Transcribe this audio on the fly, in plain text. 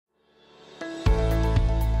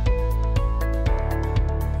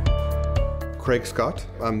Craig Scott.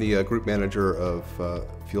 I'm the Group Manager of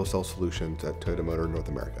Fuel Cell Solutions at Toyota Motor North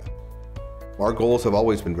America. Our goals have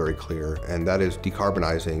always been very clear, and that is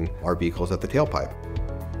decarbonizing our vehicles at the tailpipe.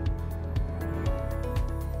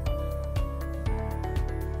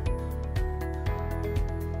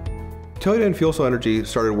 Toyota and FuelCell Energy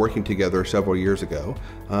started working together several years ago,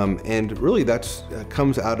 and really that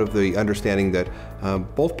comes out of the understanding that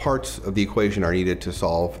both parts of the equation are needed to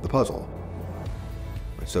solve the puzzle.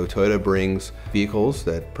 So Toyota brings vehicles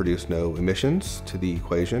that produce no emissions to the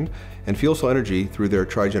equation, and FuelCell Energy, through their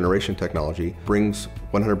tri-generation technology, brings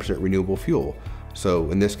 100% renewable fuel. So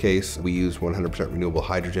in this case, we use 100% renewable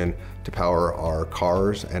hydrogen to power our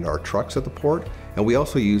cars and our trucks at the port, and we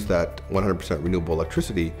also use that 100% renewable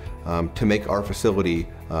electricity to make our facility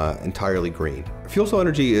entirely green. FuelCell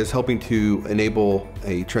Energy is helping to enable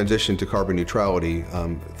a transition to carbon neutrality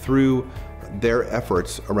through their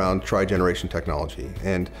efforts around tri-generation technology,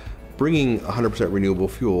 and bringing 100% renewable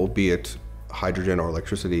fuel, be it hydrogen or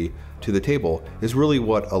electricity, to the table is really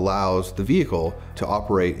what allows the vehicle to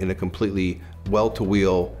operate in a completely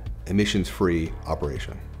well-to-wheel, emissions-free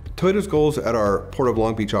operation. Toyota's goals at our Port of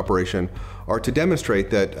Long Beach operation are to demonstrate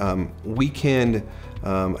that we can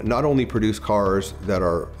not only produce cars that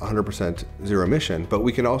are 100% zero emission, but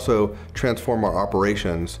we can also transform our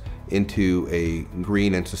operations into a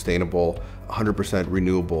green and sustainable, 100%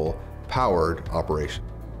 renewable powered operation.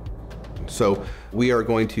 So we are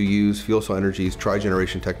going to use FuelCell Energy's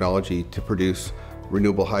tri-generation technology to produce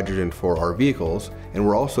renewable hydrogen for our vehicles, and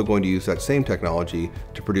we're also going to use that same technology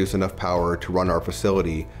to produce enough power to run our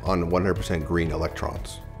facility on 100% green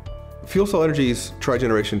electrons. FuelCell Energy's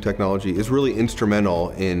tri-generation technology is really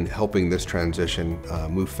instrumental in helping this transition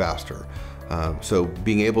move faster. So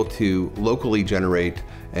being able to locally generate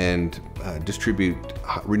and distribute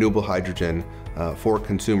renewable hydrogen for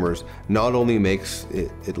consumers not only makes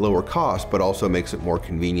it lower cost, but also makes it more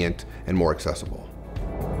convenient and more accessible.